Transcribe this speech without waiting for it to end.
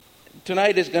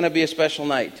Tonight is going to be a special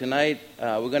night. Tonight,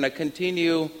 we're going to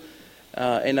continue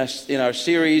in our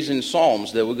series in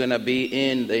Psalms that we're going to be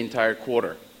in the entire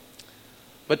quarter.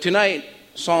 But tonight,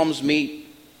 Psalms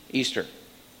meet Easter.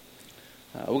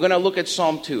 We're going to look at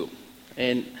Psalm 2.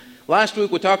 And last week,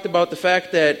 we talked about the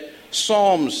fact that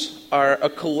Psalms are a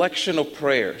collection of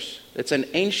prayers. It's an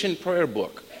ancient prayer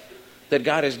book that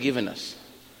God has given us.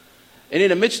 And in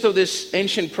the midst of this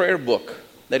ancient prayer book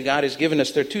that God has given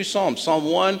us, there are two Psalms, Psalm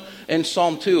 1 and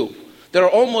Psalm 2. They're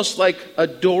almost like a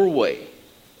doorway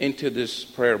into this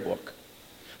prayer book.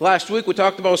 Last week we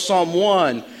talked about Psalm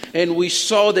 1, and we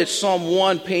saw that Psalm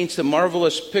 1 paints a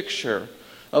marvelous picture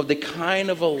of the kind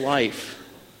of a life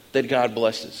that God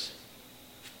blesses.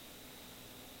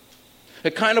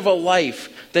 A kind of a life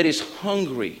that is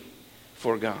hungry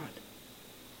for God.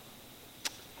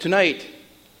 Tonight,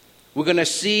 we're going to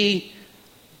see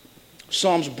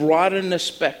Psalms broaden the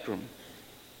spectrum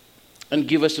and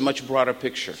give us a much broader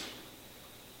picture.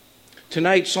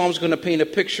 Tonight, Psalms going to paint a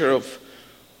picture of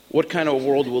what kind of a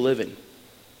world we'll live in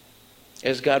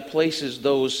as God places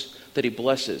those that He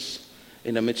blesses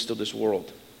in the midst of this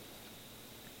world.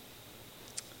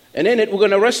 And in it, we're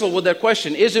going to wrestle with that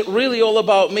question, is it really all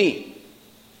about me?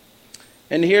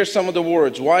 And here's some of the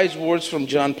words, wise words from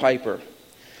John Piper.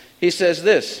 He says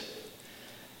this,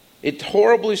 it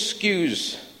horribly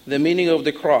skews the meaning of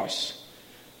the cross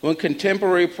when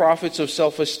contemporary prophets of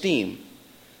self-esteem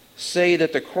say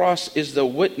that the cross is the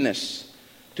witness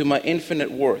to my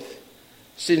infinite worth,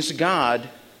 since God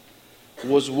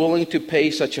was willing to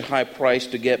pay such a high price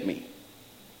to get me.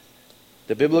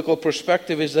 The biblical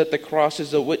perspective is that the cross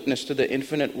is a witness to the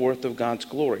infinite worth of God's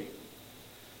glory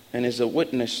and is a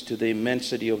witness to the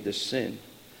immensity of the sin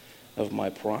of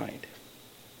my pride.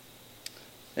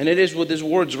 And it is with these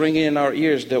words ringing in our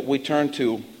ears that we turn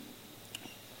to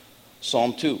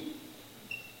Psalm 2.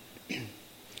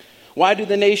 Why do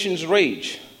the nations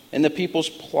rage and the peoples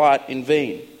plot in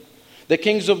vain? The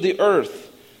kings of the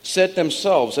earth set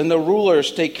themselves, and the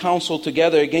rulers take counsel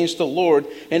together against the Lord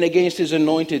and against His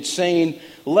anointed, saying,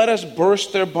 let us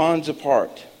burst their bonds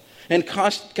apart and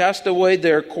cast away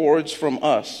their cords from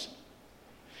us.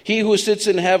 He who sits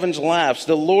in heavens laughs.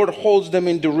 The Lord holds them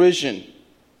in derision.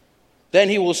 Then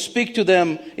He will speak to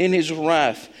them in His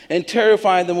wrath and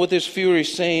terrify them with His fury,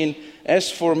 saying,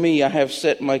 as for me, I have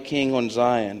set my king on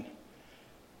Zion,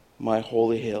 my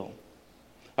holy hill.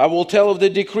 I will tell of the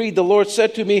decree. The Lord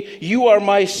said to me, you are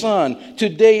my son.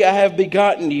 Today I have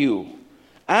begotten you.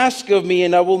 Ask of me,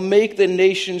 and I will make the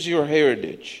nations your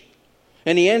heritage,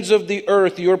 and the ends of the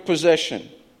earth your possession.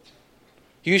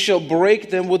 You shall break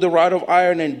them with a rod of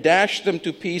iron and dash them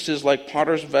to pieces like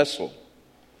potter's vessel.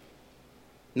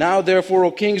 Now therefore,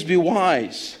 O kings, be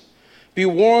wise. Be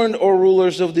warned, O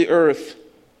rulers of the earth.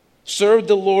 Serve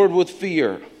the Lord with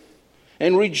fear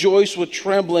and rejoice with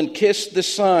trembling. Kiss the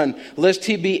Son, lest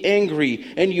He be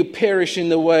angry and you perish in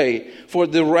the way, for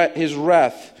His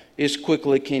wrath is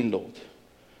quickly kindled.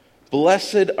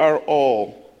 Blessed are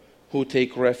all who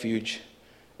take refuge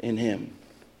in Him.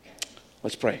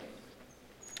 Let's pray.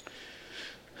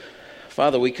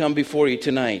 Father, we come before You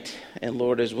tonight, and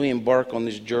Lord, as we embark on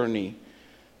this journey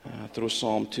through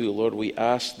Psalm 2, Lord, we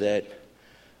ask that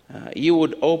You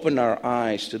would open our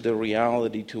eyes to the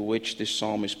reality to which this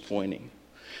psalm is pointing.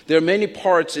 There are many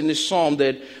parts in this psalm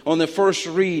that on the first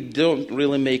read don't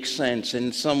really make sense.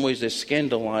 In some ways they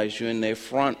scandalize You and they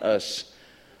affront us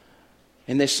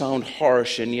and they sound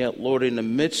harsh. And yet, Lord, in the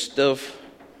midst of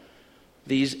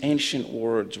these ancient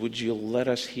words, would You let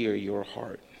us hear Your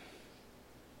heart?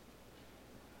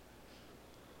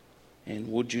 And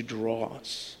would You draw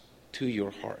us to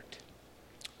Your heart?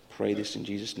 Pray this in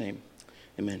Jesus' name.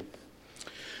 Amen.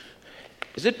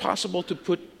 Is it possible to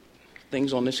put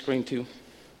things on this screen too?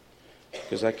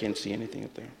 Because I can't see anything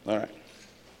up there. All right.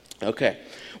 Okay.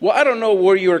 Well, I don't know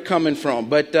where you're coming from,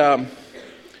 but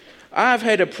I've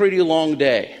had a pretty long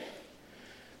day.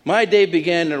 My day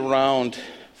began around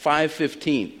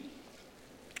 5:15.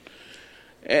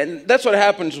 And that's what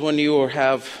happens when you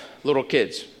have little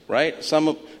kids, right?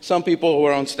 Some people who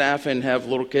are on staff and have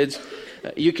little kids,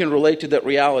 you can relate to that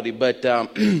reality. But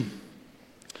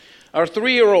our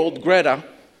 3-year-old, Greta,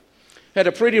 had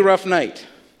a pretty rough night.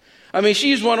 I mean,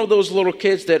 she's one of those little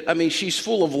kids that, she's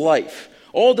full of life.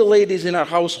 All the ladies in our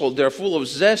household, they're full of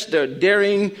zest, they're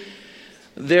daring,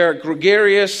 they're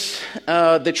gregarious,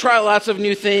 they try lots of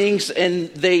new things, and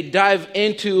they dive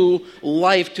into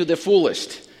life to the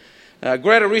fullest.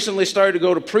 Greta recently started to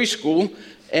go to preschool,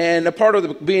 and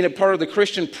being a part of the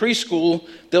Christian preschool,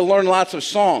 they'll learn lots of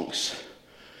songs.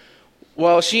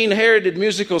 Well, she inherited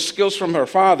musical skills from her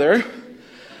father,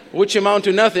 which amount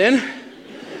to nothing.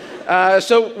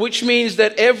 Which means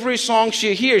that every song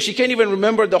she hears, she can't even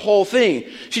remember the whole thing.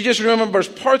 She just remembers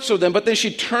parts of them, but then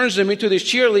she turns them into these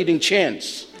cheerleading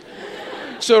chants.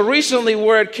 So recently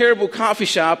we're at Caribou Coffee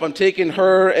Shop. I'm taking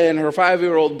her and her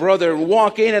 5-year-old brother and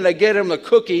walk in and I get him a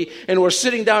cookie and we're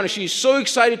sitting down and she's so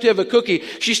excited to have a cookie.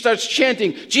 She starts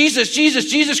chanting, Jesus, Jesus,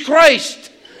 Jesus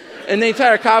Christ. And the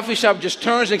entire coffee shop just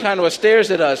turns and kind of stares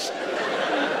at us.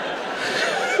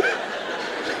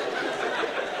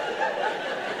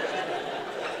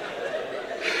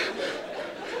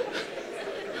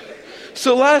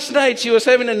 So last night she was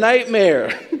having a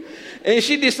nightmare. And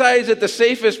she decides that the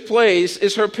safest place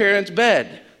is her parents'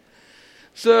 bed.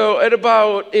 So at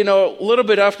about, a little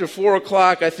bit after 4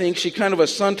 o'clock, I think, she kind of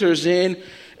saunters in,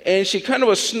 and she kind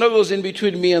of snuggles in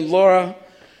between me and Laura.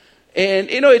 And,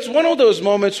 it's one of those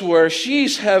moments where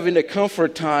she's having a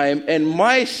comfort time, and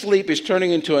my sleep is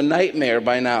turning into a nightmare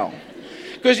by now.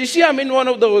 Because, you see, I'm in one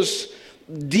of those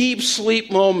deep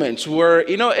sleep moments where,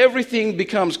 everything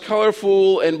becomes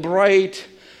colorful and bright.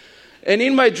 And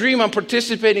in my dream, I'm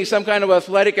participating in some kind of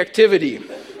athletic activity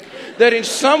that in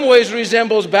some ways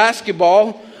resembles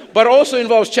basketball, but also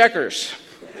involves checkers.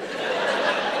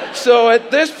 So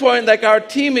at this point, our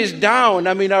team is down.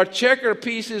 Our checker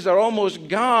pieces are almost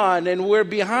gone, and we're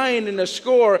behind in the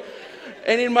score.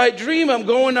 And in my dream, I'm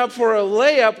going up for a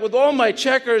layup with all my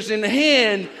checkers in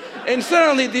hand, and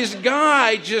suddenly this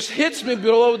guy just hits me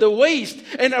below the waist,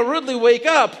 and I really wake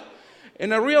up.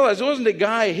 And I realized it wasn't the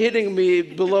guy hitting me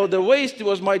below the waist. It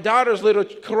was my daughter's little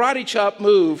karate chop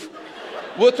move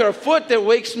with her foot that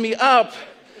wakes me up.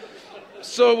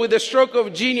 So with a stroke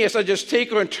of genius, I just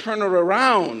take her and turn her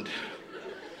around.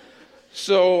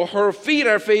 So her feet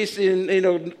are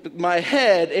facing, my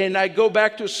head, and I go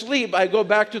back to sleep. I go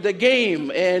back to the game.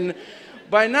 And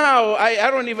by now, I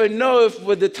don't even know if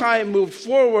with the time moved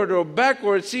forward or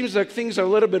backward. It seems like things are a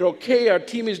little bit okay. Our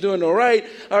team is doing all right.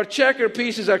 Our checker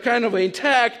pieces are kind of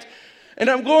intact. And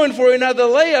I'm going for another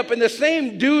layup, and the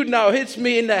same dude now hits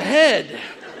me in the head.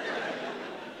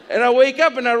 And I wake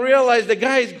up and I realize the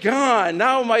guy's gone.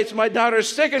 Now it's my daughter's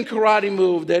second karate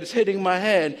move that's hitting my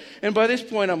head. And by this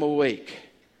point, I'm awake.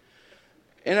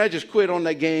 And I just quit on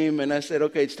that game, and I said,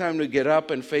 okay, it's time to get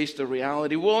up and face the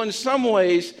reality. Well, in some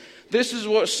ways, this is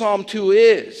what Psalm 2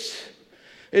 is.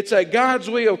 It's like God's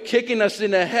way of kicking us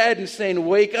in the head and saying,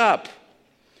 wake up.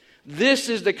 This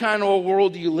is the kind of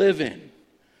world you live in.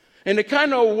 And the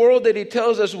kind of world that he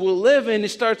tells us we'll live in, it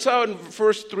starts out in the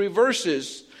first 3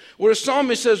 verses, where the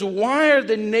psalmist says, why are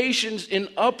the nations in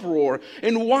uproar?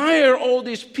 And why are all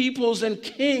these peoples and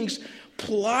kings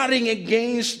plotting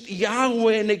against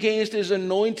Yahweh and against his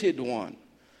anointed one?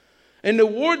 And the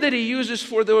word that he uses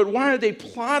for the word, why are they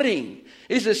plotting,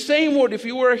 is the same word. If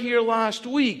you were here last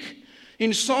week,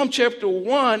 in Psalm chapter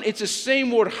 1, it's the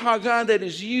same word, Haggah, that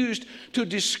is used to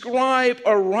describe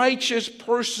a righteous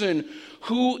person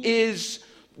who is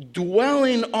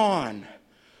dwelling on,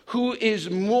 who is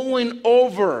mulling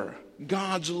over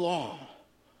God's law.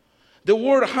 The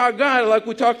word Haggah, like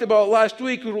we talked about last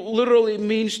week, literally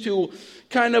means to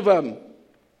kind of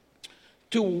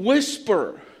to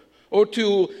whisper, or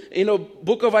to,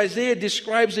 book of Isaiah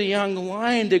describes a young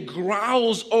lion that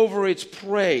growls over its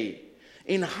prey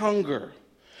in hunger.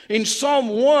 In Psalm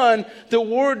 1, the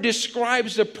word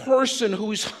describes a person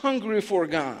who is hungry for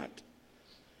God.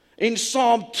 In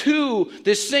Psalm 2,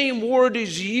 the same word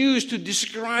is used to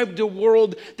describe the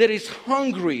world that is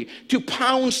hungry, to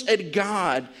pounce at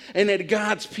God and at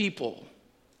God's people.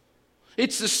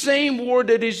 It's the same word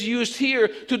that is used here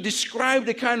to describe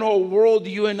the kind of world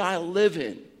you and I live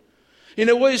in. In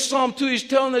a way, Psalm 2 is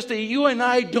telling us that you and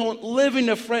I don't live in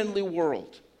a friendly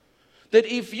world. That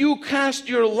if you cast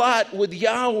your lot with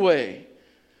Yahweh,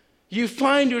 you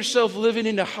find yourself living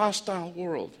in a hostile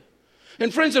world.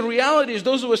 And friends, the reality is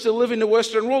those of us that live in the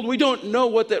Western world, we don't know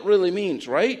what that really means,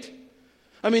 right?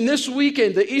 This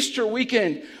weekend, the Easter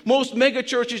weekend, most mega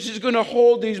churches is going to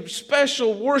hold these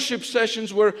special worship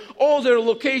sessions where all their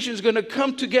locations are going to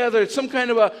come together at some kind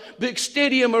of a big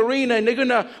stadium arena, and they're going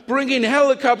to bring in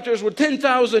helicopters with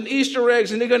 10,000 Easter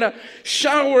eggs, and they're going to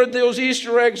shower those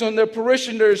Easter eggs on their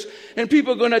parishioners, and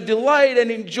people are going to delight and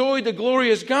enjoy the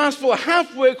glorious gospel.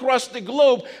 Halfway across the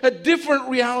globe, a different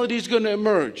reality is going to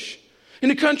emerge. In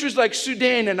the countries like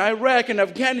Sudan and Iraq and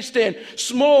Afghanistan,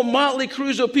 small motley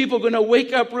crews of people are going to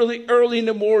wake up really early in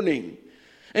the morning.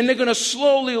 And they're going to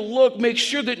slowly look, make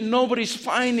sure that nobody's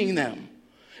finding them.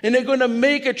 And they're going to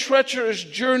make a treacherous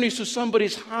journey to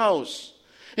somebody's house.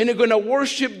 And they're going to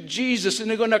worship Jesus, and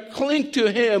they're going to cling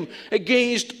to him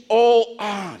against all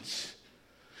odds.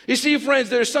 You see, friends,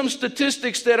 there are some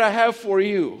statistics that I have for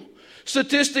you.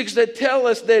 Statistics that tell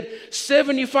us that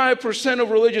 75% of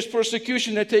religious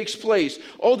persecution that takes place,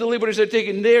 all the liberties that are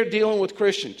taken, they're dealing with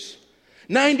Christians.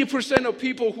 90% of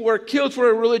people who are killed for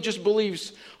their religious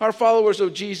beliefs are followers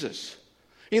of Jesus.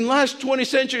 In the last 20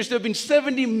 centuries, there have been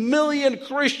 70 million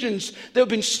Christians that have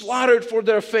been slaughtered for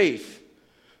their faith.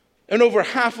 And over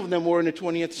half of them were in the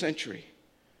 20th century.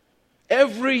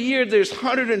 Every year, there's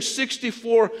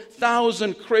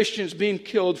 164,000 Christians being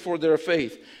killed for their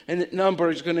faith. And that number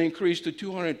is going to increase to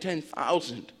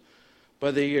 210,000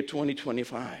 by the year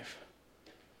 2025.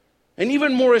 And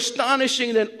even more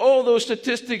astonishing than all those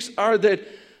statistics are that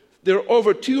there are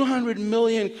over 200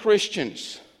 million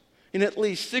Christians in at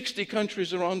least 60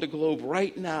 countries around the globe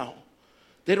right now.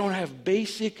 They don't have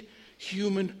basic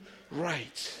human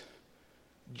rights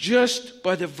just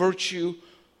by the virtue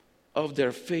of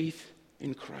their faith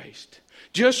in Christ.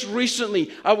 Just recently,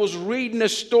 I was reading a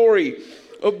story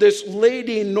of this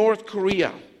lady in North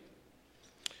Korea.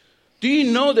 Do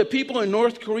you know that people in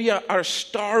North Korea are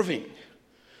starving?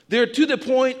 They're to the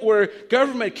point where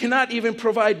government cannot even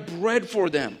provide bread for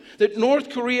them. That North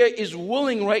Korea is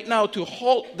willing right now to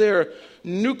halt their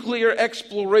nuclear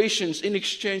explorations in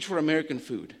exchange for American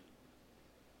food.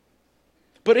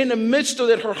 But in the midst of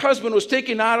that, her husband was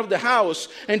taken out of the house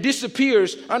and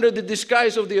disappears under the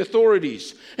disguise of the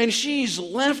authorities. And she's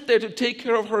left there to take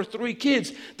care of her 3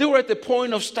 kids. They were at the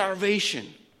point of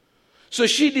starvation. So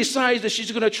she decides that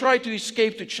she's going to try to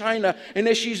escape to China. And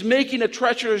as she's making a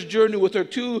treacherous journey with her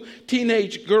 2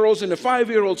 teenage girls and a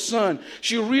 5-year-old son,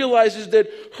 she realizes that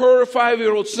her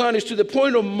 5-year-old son is to the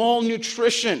point of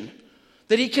malnutrition,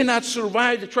 that he cannot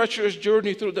survive the treacherous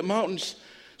journey through the mountains.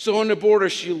 So on the border,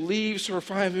 she leaves her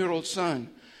 5-year-old son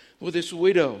with this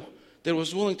widow that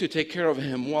was willing to take care of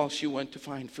him while she went to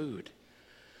find food.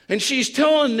 And she's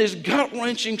telling this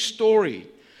gut-wrenching story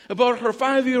about her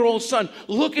 5-year-old son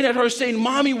looking at her saying,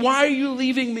 "Mommy, why are you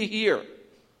leaving me here?"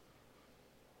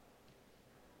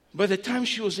 By the time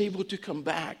she was able to come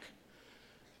back,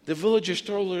 the villagers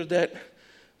told her that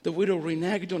the widow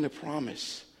reneged on a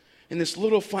promise. And this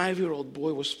little 5-year-old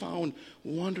boy was found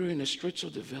wandering the streets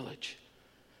of the village,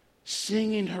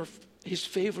 singing his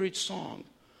favorite song,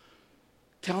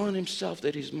 telling himself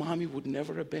that his mommy would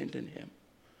never abandon him.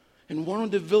 And one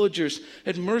of the villagers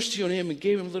had mercy on him and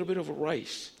gave him a little bit of a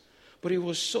rice. But he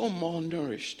was so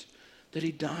malnourished that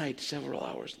he died several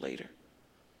hours later.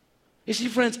 You see,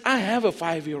 friends, I have a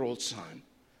 5-year-old son.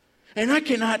 And I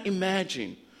cannot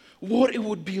imagine what it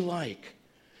would be like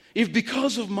if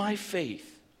because of my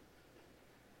faith,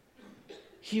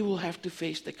 he will have to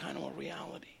face that kind of a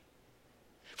reality.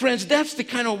 Friends, that's the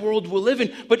kind of world we live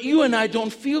in. But you and I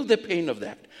don't feel the pain of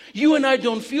that. You and I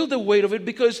don't feel the weight of it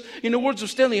because, in the words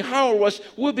of Stanley Hauerwas,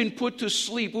 we've been put to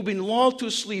sleep. We've been lulled to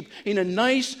sleep in a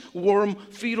nice, warm,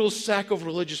 fetal sack of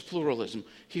religious pluralism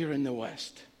here in the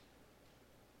West.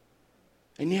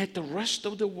 And yet the rest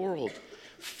of the world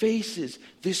faces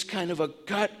this kind of a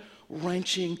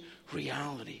gut-wrenching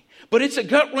reality. But it's a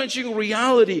gut-wrenching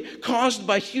reality caused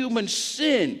by human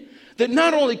sin that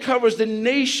not only covers the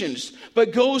nations,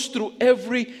 but goes through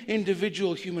every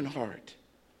individual human heart.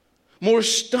 More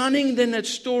stunning than that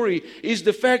story is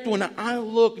the fact when I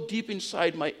look deep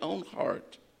inside my own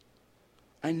heart,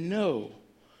 I know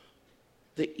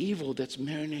the evil that's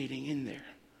marinating in there.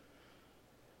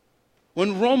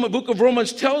 When the book of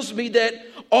Romans tells me that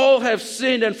all have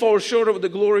sinned and fall short of the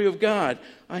glory of God,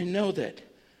 I know that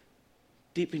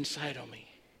deep inside of me.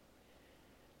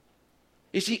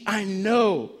 You see, I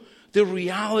know the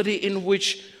reality in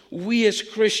which we as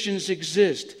Christians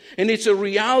exist. And it's a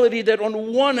reality that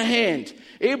on one hand,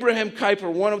 Abraham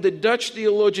Kuyper, one of the Dutch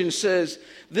theologians, says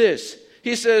this.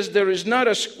 He says, "There is not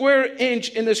a square inch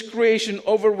in this creation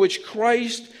over which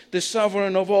Christ, the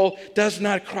sovereign of all, does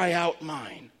not cry out,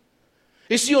 mine."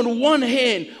 You see, on one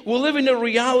hand, we live in a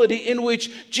reality in which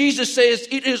Jesus says,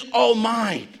 "It is all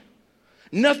mine.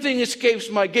 Nothing escapes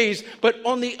my gaze." But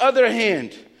on the other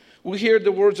hand, we hear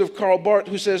the words of Karl Barth,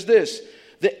 who says this: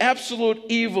 "The absolute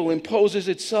evil imposes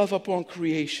itself upon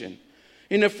creation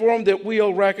in a form that we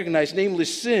all recognize, namely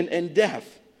sin and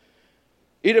death.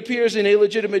 It appears in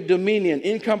illegitimate dominion,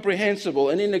 incomprehensible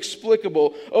and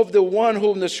inexplicable, of the one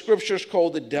whom the scriptures call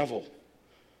the devil.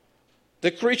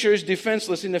 The creature is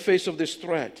defenseless in the face of this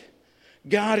threat.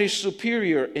 God is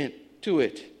superior to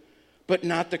it, but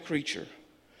not the creature.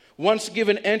 Once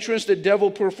given entrance, the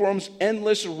devil performs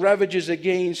endless ravages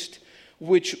against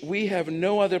which we have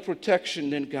no other protection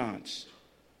than God's.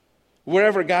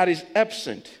 Wherever God is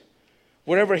absent,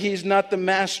 wherever he is not the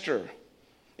master,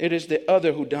 it is the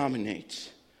other who dominates.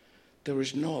 There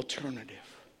is no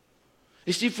alternative."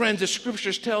 You see, friends, the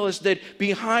scriptures tell us that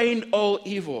behind all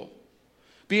evil,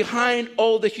 behind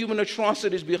all the human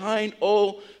atrocities, behind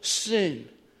all sin,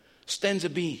 stands a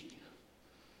being.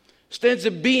 Stands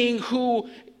a being who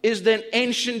is the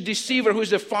ancient deceiver, who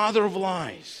is the father of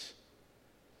lies.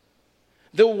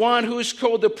 The one who is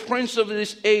called the prince of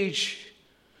this age,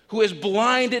 who has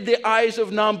blinded the eyes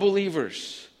of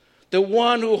non-believers. The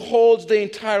one who holds the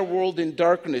entire world in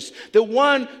darkness. The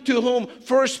one to whom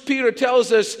 1 Peter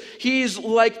tells us he's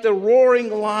like the roaring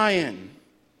lion,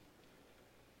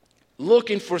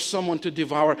 looking for someone to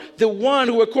devour. The one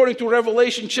who, according to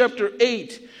Revelation chapter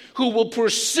 8, who will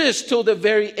persist till the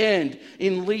very end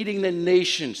in leading the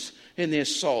nations in the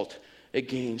assault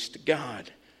against God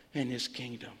and His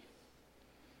kingdom.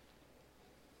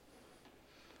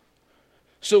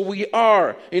 So we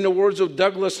are, in the words of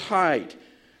Douglas Hyde,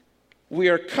 we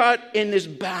are caught in this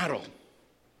battle.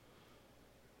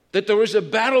 That there is a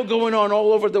battle going on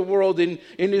all over the world. In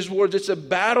his words, it's a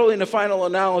battle in the final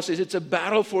analysis. It's a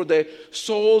battle for the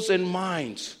souls and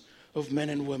minds of men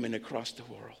and women across the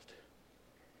world.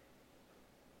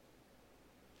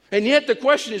 And yet the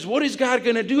question is, what is God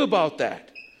going to do about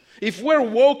that? If we're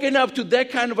woken up to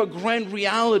that kind of a grand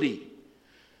reality,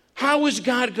 how is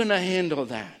God going to handle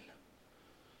that?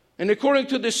 And according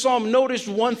to this psalm, notice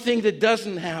one thing that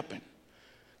doesn't happen.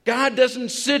 God doesn't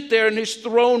sit there in His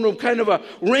throne room kind of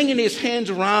wringing His hands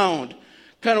around,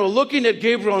 kind of looking at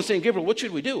Gabriel and saying, Gabriel, what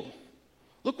should we do?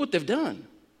 Look what they've done.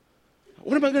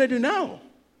 What am I going to do now?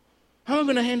 How am I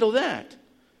going to handle that?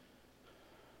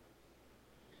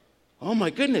 Oh my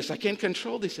goodness, I can't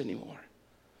control this anymore.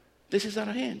 This is out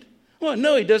of hand. Well,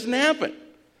 no, it doesn't happen.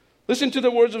 Listen to the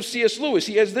words of C.S. Lewis.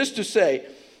 He has this to say.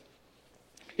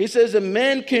 He says, a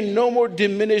man can no more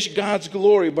diminish God's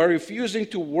glory by refusing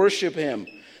to worship Him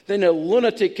than a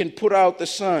lunatic can put out the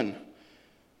sun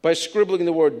by scribbling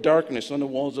the word darkness on the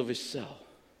walls of his cell.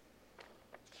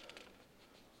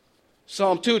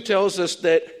 Psalm 2 tells us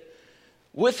that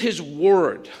with His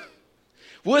word,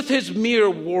 with His mere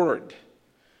word,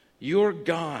 your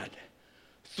God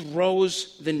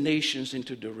throws the nations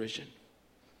into derision.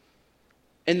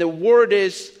 And the word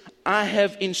is, I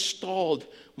have installed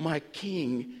my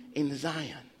king in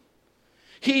Zion.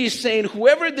 He is saying,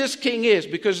 whoever this king is,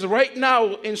 because right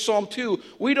now in Psalm 2,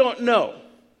 we don't know.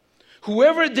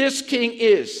 Whoever this king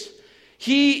is,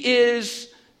 he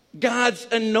is God's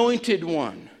anointed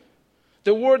one.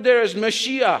 The word there is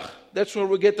Mashiach. That's where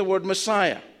we get the word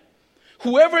Messiah.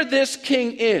 Whoever this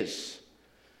king is,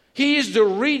 he is the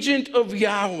regent of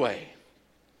Yahweh.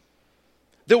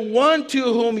 The one to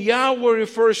whom Yahweh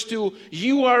refers to,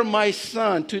 you are my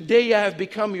son, today I have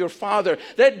become your father.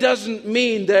 That doesn't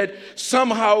mean that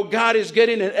somehow God is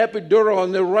getting an epidural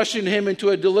and they're rushing him into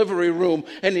a delivery room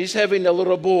and he's having a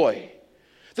little boy.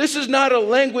 This is not a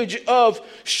language of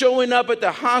showing up at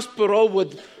the hospital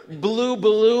with blue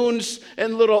balloons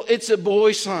and little "it's a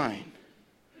boy" sign.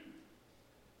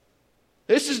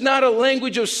 This is not a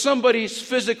language of somebody's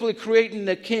physically creating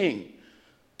a king.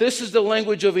 This is the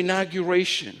language of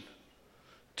inauguration.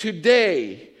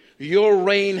 Today, your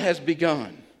reign has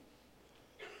begun.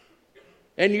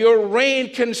 And your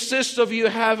reign consists of you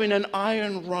having an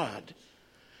iron rod.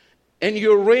 And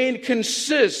your reign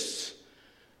consists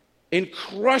in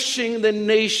crushing the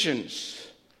nations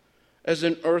as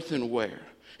an earthenware.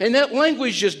 And that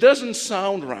language just doesn't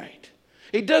sound right.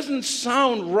 It doesn't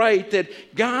sound right that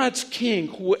God's king,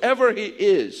 whoever he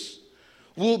is,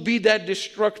 will be that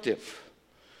destructive.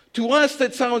 To us,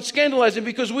 that sounds scandalizing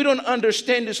because we don't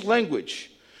understand this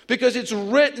language. Because it's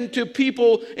written to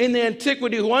people in the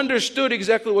antiquity who understood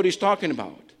exactly what he's talking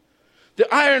about.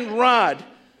 The iron rod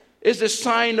is a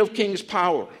sign of king's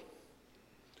power.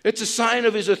 It's a sign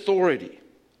of his authority.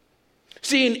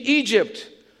 See, in Egypt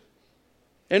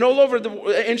and all over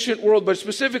the ancient world, but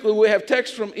specifically we have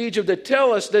texts from Egypt that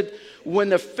tell us that when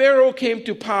the Pharaoh came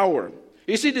to power,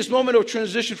 you see this moment of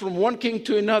transition from one king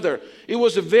to another, it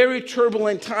was a very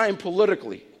turbulent time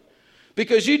politically.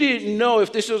 Because you didn't know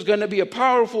if this was going to be a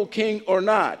powerful king or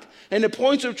not. And the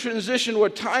points of transition were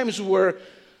times where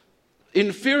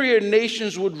inferior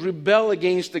nations would rebel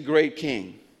against the great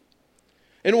king.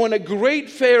 And when a great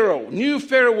Pharaoh, new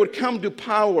Pharaoh would come to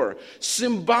power,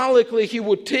 symbolically he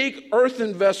would take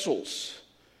earthen vessels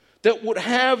that would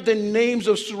have the names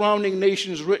of surrounding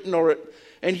nations written on it,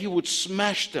 and he would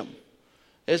smash them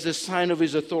as a sign of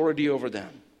his authority over them.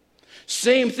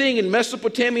 Same thing in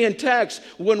Mesopotamian texts.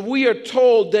 When we are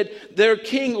told that their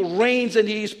king reigns and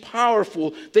he is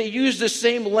powerful, they use the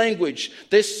same language.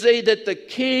 They say that the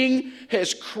king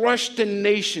has crushed the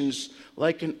nations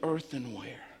like an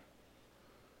earthenware.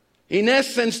 In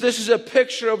essence, this is a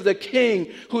picture of the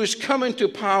king who is coming to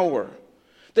power,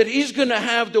 that he's going to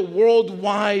have the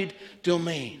worldwide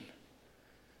domain.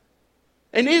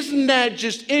 And isn't that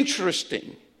just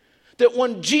interesting? That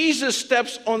when Jesus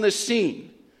steps on the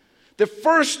scene, the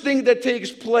first thing that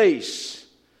takes place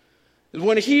is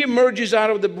when he emerges out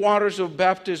of the waters of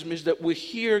baptism is that we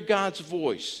hear God's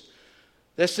voice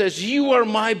that says, "You are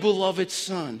my beloved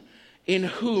Son, in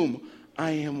whom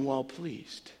I am well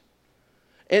pleased."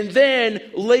 And then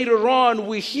later on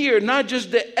we hear not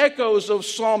just the echoes of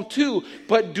Psalm 2,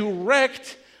 but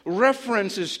direct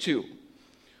references to.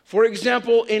 For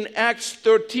example, in Acts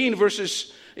 13,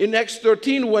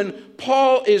 when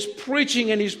Paul is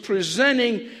preaching and he's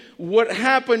presenting what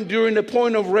happened during the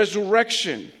point of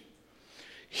resurrection,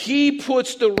 he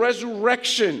puts the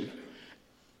resurrection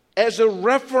as a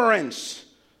reference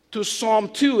to Psalm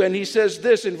 2. And he says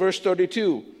this in verse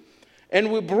 32,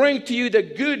 "And we bring to you the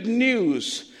good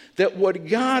news that what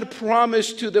God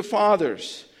promised to the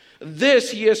fathers,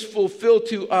 this he has fulfilled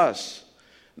to us,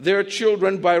 their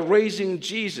children, by raising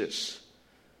Jesus.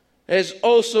 As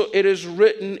also it is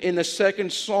written in the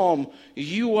second Psalm,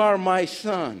 'You are my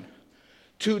son.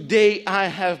 Today I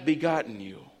have begotten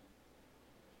you.'"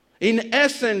 In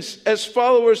essence, as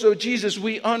followers of Jesus,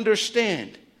 we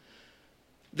understand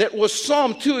that what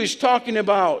Psalm 2 is talking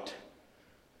about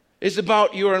is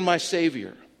about you are my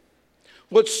Savior.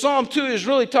 What Psalm 2 is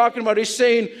really talking about is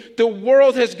saying the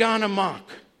world has gone amok.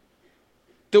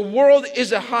 The world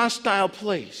is a hostile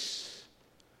place.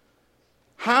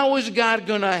 How is God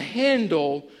going to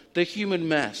handle the human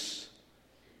mess?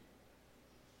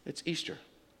 It's Easter.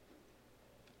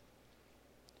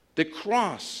 The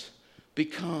cross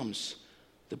becomes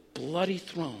the bloody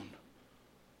throne.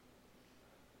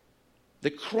 The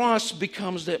cross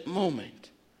becomes that moment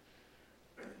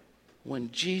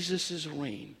when Jesus'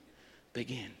 reign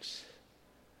begins.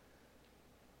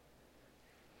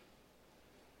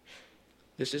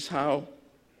 This is how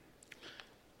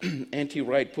N.T.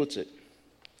 Wright puts it.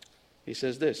 He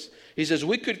says this. He says,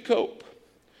 "We could cope.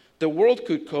 The world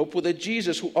could cope with a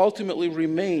Jesus who ultimately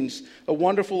remains a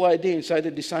wonderful idea inside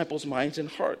the disciples' minds and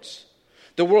hearts.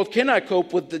 The world cannot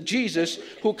cope with the Jesus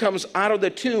who comes out of the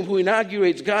tomb, who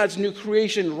inaugurates God's new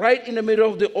creation right in the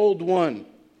middle of the old one.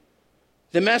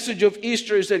 The message of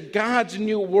Easter is that God's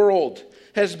new world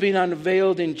has been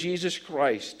unveiled in Jesus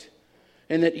Christ,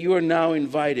 and that you are now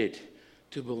invited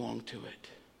to belong to it."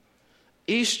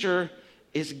 Easter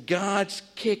is God's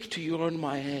kick to your and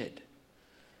my head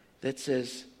that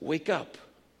says, wake up.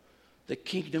 The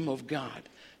kingdom of God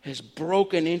has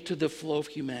broken into the flow of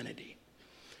humanity.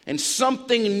 And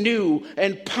something new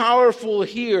and powerful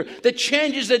here that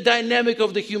changes the dynamic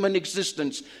of the human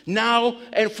existence now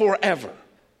and forever.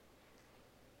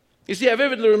 You see, I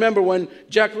vividly remember when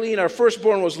Jacqueline, our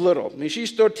firstborn, was little. I mean,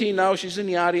 she's 13 now. She's in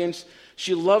the audience.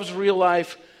 She loves real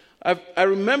life. I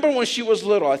remember when she was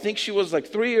little. I think she was like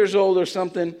 3 years old or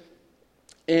something.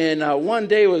 And one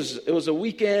day it was a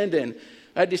weekend, and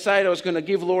I decided I was going to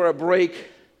give Laura a break.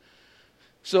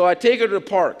 So I take her to the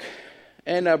park.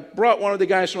 And I brought one of the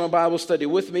guys from our Bible study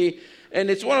with me.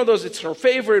 And it's one of those, it's her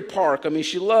favorite park. I mean,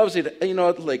 she loves it. You know,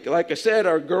 like I said,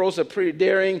 our girls are pretty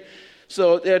daring.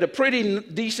 So they had a pretty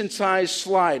decent-sized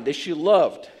slide that she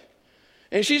loved.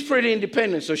 And she's pretty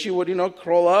independent, so she would,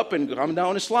 crawl up and come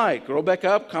down the slide, crawl back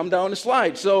up, come down the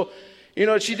slide. So,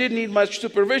 she didn't need much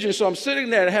supervision. So I'm sitting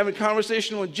there having a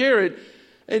conversation with Jared,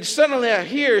 and suddenly I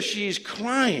hear she's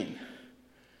crying.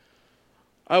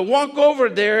 I walk over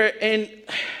there, and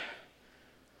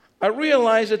I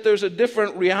realize that there's a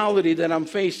different reality that I'm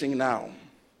facing now.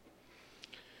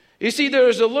 You see,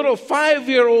 there's a little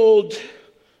 5-year-old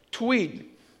tweed,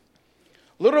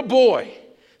 little boy,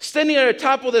 standing at the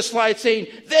top of the slide saying,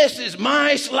 "This is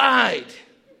my slide."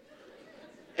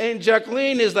 And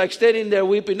Jacqueline is like standing there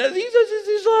weeping, "This is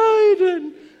his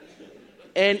slide."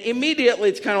 And immediately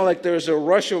it's kind of like there's a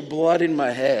rush of blood in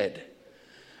my head.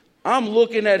 I'm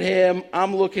looking at him,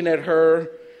 I'm looking at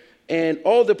her, and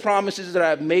all the promises that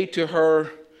I've made to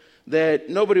her that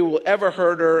nobody will ever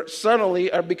hurt her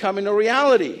suddenly are becoming a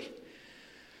reality.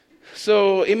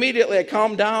 So immediately I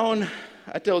calm down.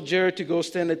 I tell Jared to go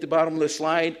stand at the bottom of the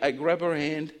slide. I grab her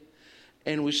hand,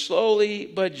 and we slowly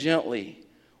but gently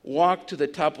walk to the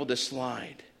top of the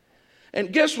slide.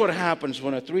 And guess what happens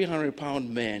when a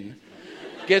 300-pound man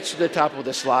gets to the top of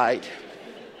the slide?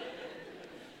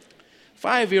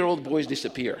 5-year-old boys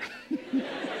disappear.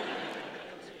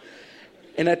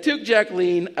 And I took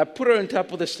Jacqueline, I put her on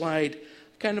top of the slide,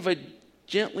 kind of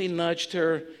gently nudged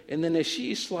her, and then as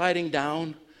she's sliding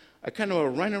down, I kind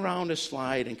of ran around the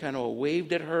slide and kind of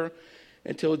waved at her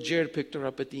until Jared picked her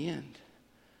up at the end.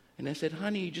 And I said,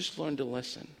 "Honey, you just learned a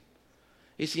lesson.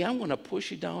 You see, I'm going to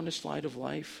push you down the slide of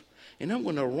life, and I'm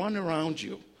going to run around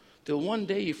you till one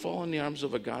day you fall in the arms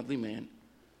of a godly man.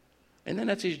 And then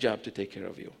that's his job to take care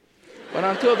of you. But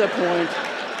until that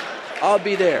point, I'll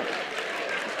be there.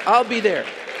 I'll be there.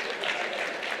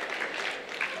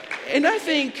 And I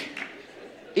think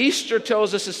Easter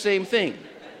tells us the same thing.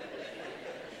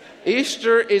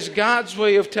 Easter is God's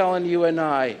way of telling you and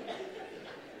I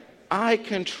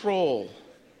control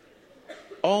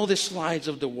all the slides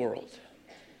of the world.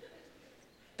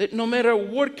 That no matter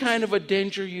what kind of a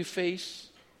danger you face,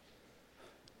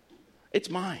 it's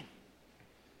mine.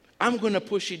 I'm going to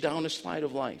push you down the slide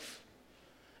of life.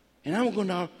 And I'm going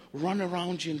to run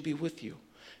around you and be with you.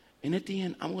 And at the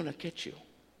end, I'm going to catch you.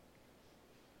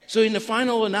 So in the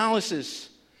final analysis,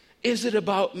 is it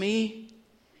about me?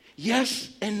 Yes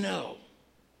and no.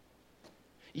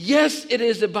 Yes, it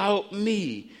is about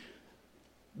me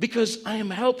because I am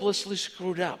helplessly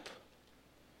screwed up.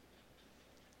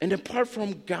 And apart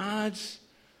from God's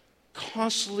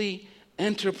costly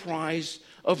enterprise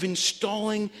of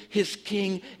installing his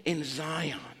king in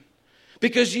Zion.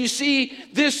 Because you see,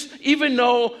 this, even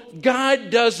though God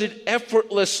does it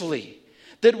effortlessly,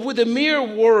 that with a mere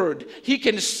word, he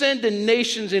can send the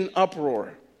nations in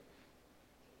uproar.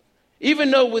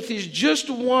 Even though with his just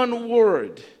one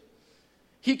word,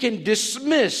 he can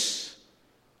dismiss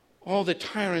all the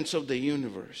tyrants of the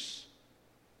universe.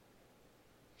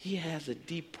 He has a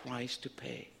deep price to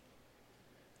pay.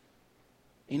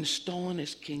 Installing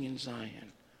his king in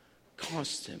Zion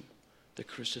cost him the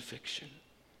crucifixion.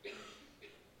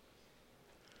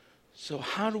 So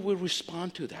how do we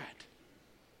respond to that?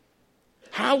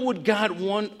 How would God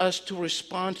want us to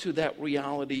respond to that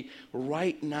reality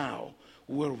right now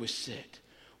where we sit?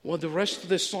 Well, the rest of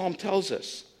the psalm tells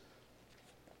us.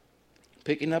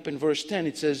 Picking up in verse 10,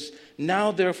 it says,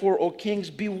 "Now therefore, O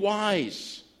kings, be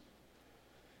wise.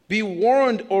 Be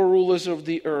warned, O rulers of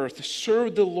the earth.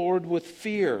 Serve the Lord with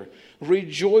fear.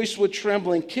 Rejoice with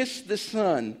trembling. Kiss the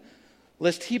Son,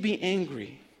 lest he be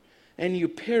angry, and you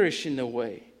perish in the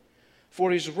way.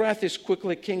 For his wrath is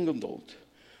quickly kindled.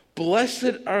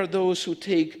 Blessed are those who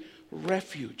take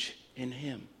refuge in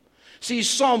him." See,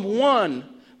 Psalm 1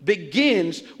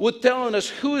 begins with telling us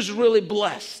who is really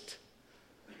blessed.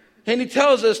 And he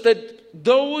tells us that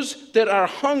those that are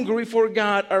hungry for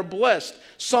God are blessed.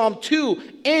 Psalm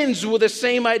 2 ends with the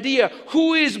same idea.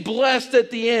 Who is blessed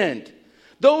at the end?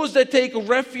 Those that take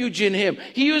refuge in him.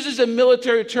 He uses a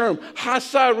military term.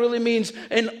 Hasa really means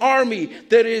an army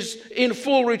that is in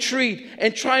full retreat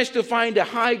and tries to find a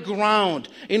high ground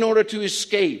in order to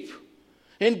escape.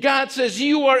 And God says,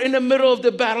 you are in the middle of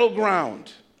the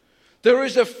battleground. There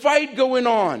is a fight going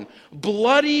on.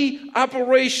 Bloody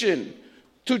operation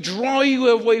to draw you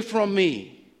away from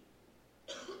me.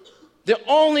 The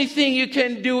only thing you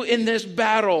can do in this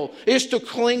battle is to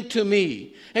cling to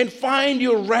me and find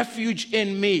your refuge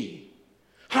in me.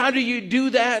 How do you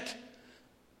do that?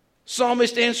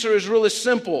 Psalmist's answer is really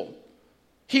simple.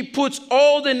 He puts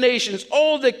all the nations,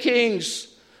 all the kings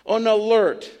on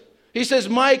alert. He says,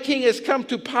 my king has come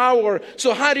to power.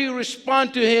 So how do you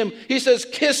respond to him? He says,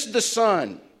 kiss the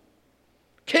Son.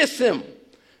 Kiss him.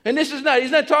 And he's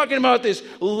not talking about this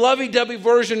lovey-dovey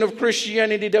version of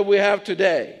Christianity that we have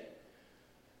today.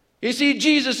 You see,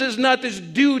 Jesus is not this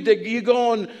dude that you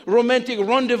go on romantic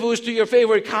rendezvous to your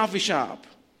favorite coffee shop.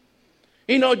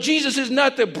 You know, Jesus is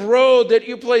not the bro that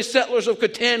you play Settlers of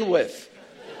Catan with.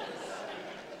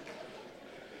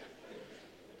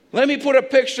 Let me put a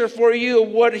picture for you of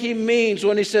what he means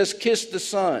when he says, kiss the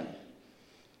Son.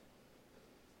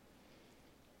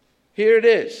 Here it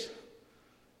is.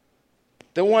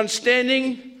 The one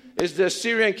standing is the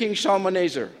Assyrian king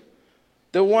Shalmaneser.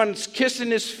 The one kissing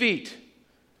his feet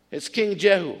is King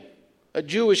Jehu, a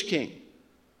Jewish king.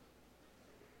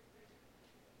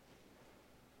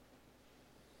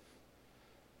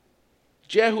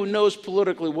 Jehu knows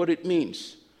politically what it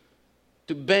means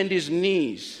to bend his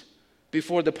knees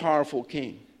before the powerful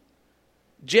king.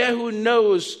 Jehu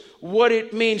knows what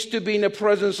it means to be in the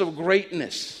presence of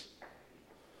greatness.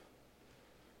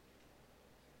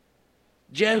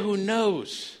 Jehu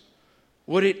knows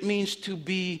what it means to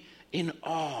be in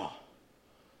awe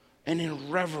and in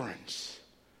reverence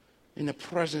in the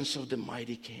presence of the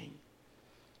mighty king.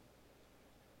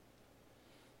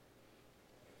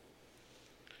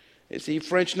 You see,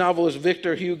 French novelist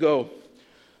Victor Hugo,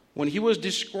 when he was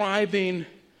describing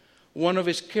one of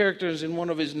his characters in one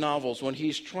of his novels, when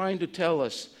he's trying to tell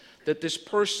us that this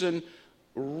person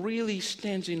really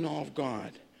stands in awe of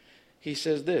God, he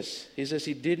says this. He says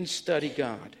he didn't study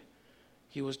God.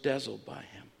 He was dazzled by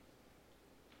him.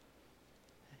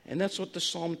 And that's what the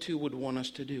Psalm 2 would want us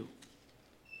to do.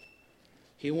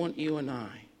 He wants you and I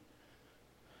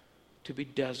to be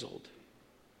dazzled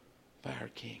by our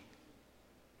King.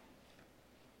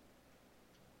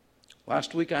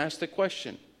 Last week I asked the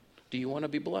question, do you want to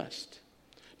be blessed?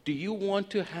 Do you want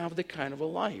to have the kind of a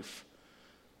life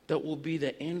that will be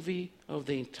the envy of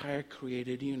the entire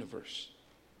created universe?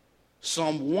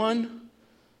 Psalm 1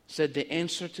 said the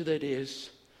answer to that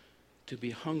is to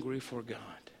be hungry for God.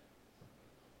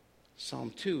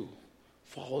 Psalm 2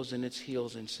 follows in its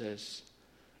heels and says,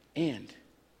 and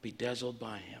be dazzled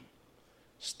by him,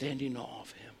 stand in awe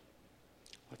of him.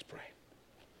 Let's pray.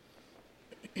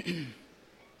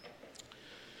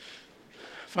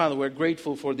 Father, we're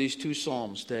grateful for these two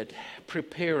Psalms that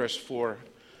prepare us for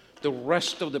the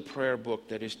rest of the prayer book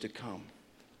that is to come.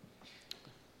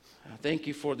 Thank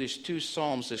you for these two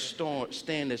Psalms that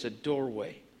stand as a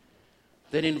doorway,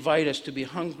 that invite us to be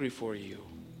hungry for you,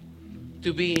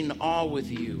 to be in awe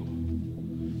with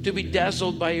you, to be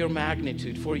dazzled by your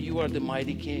magnitude, for you are the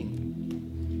mighty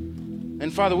King.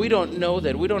 And Father, we don't know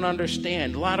that. We don't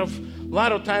understand. A lot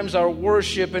of times our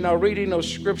worship and our reading of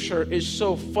Scripture is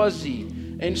so fuzzy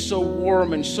and so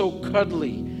warm and so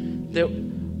cuddly that,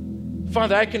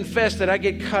 Father, I confess that I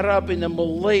get caught up in the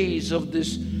malaise of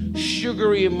this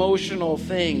sugary emotional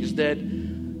things that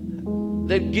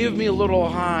give me a little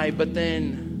high, but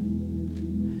then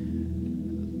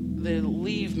they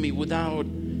leave me without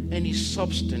any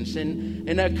substance.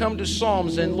 And I come to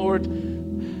Psalms, and Lord,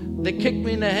 they kick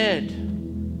me in the head.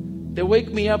 They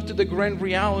wake me up to the grand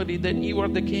reality that you are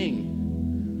the King.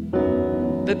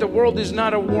 That the world is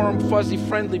not a warm, fuzzy,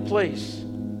 friendly place,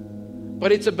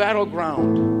 but it's a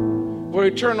battleground where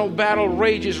eternal battle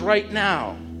rages right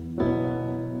now.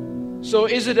 So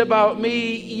is it about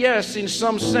me? Yes, in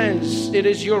some sense, it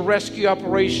is your rescue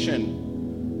operation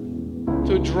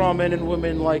to draw men and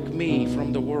women like me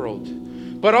from the world.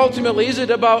 But ultimately, is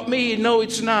it about me? No,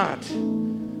 it's not.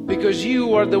 Because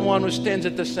you are the one who stands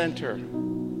at the center.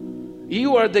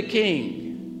 You are the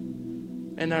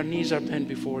King, and our knees are bent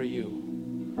before you.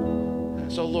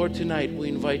 So, Lord, tonight we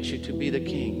invite you to be the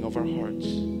King of our hearts.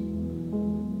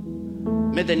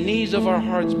 May the knees of our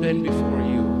hearts bend before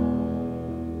you,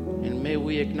 and may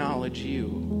we acknowledge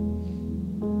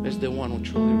you as the one who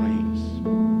truly reigns.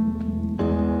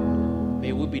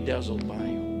 May we be dazzled by